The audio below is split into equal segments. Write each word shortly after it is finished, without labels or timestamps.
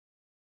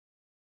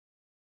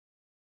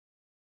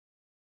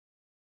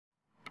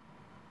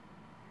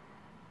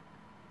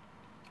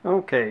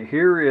Okay,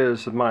 here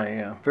is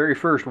my very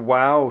first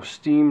WOW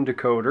steam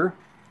decoder.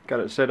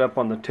 Got it set up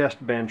on the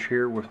test bench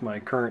here with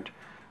my current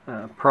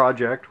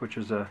project, which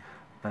is an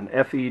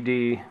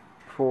FED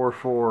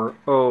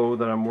 440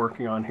 that I'm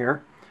working on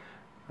here.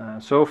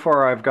 So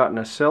far I've gotten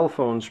a cell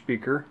phone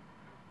speaker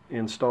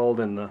installed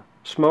in the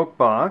smoke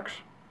box,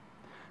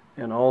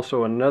 and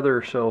also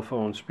another cell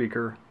phone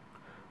speaker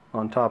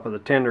on top of the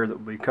tender that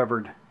will be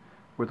covered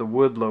with a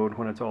wood load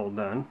when it's all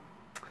done.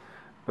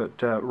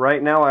 But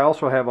right now I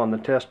also have on the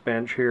test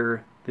bench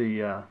here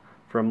the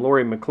from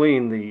Lori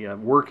McLean, the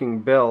working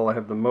bell. I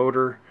have the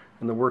motor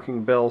and the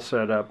working bell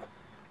set up,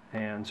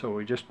 and so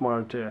we just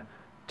wanted to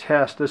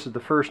test. This is the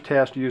first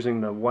test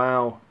using the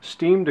WOW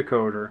steam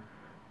decoder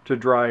to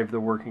drive the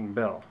working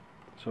bell.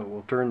 So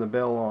we'll turn the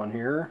bell on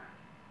here,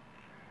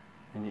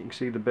 and you can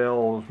see the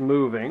bell is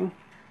moving.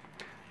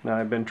 Now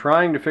I've been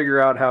trying to figure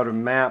out how to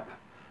map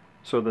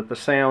so that the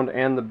sound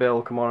and the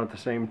bell come on at the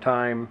same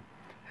time.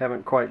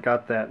 Haven't quite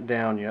got that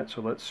down yet,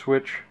 so let's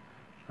switch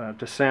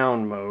to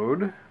sound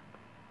mode.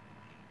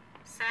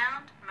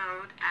 Sound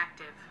mode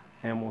active.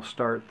 And we'll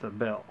start the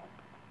bell.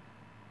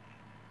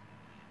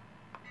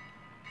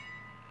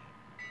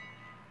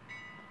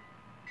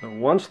 So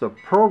once the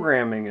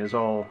programming is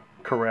all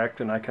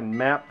correct and I can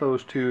map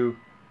those two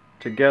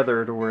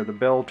together to where the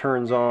bell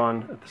turns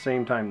on at the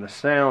same time the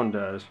sound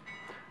does,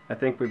 I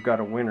think we've got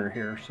a winner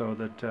here. So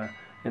that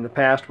in the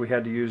past we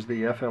had to use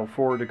the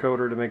FL4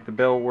 decoder to make the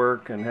bell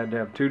work and had to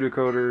have two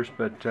decoders,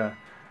 but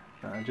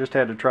just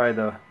had to try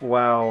the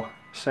WOW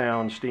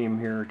sound steam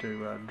here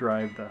to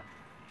drive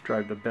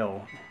the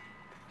bell.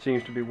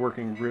 Seems to be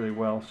working really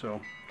well. So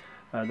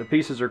the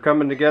pieces are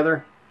coming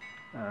together.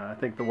 I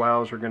think the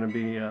WOWs are going to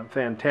be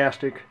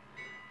fantastic,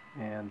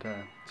 and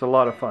it's a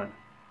lot of fun.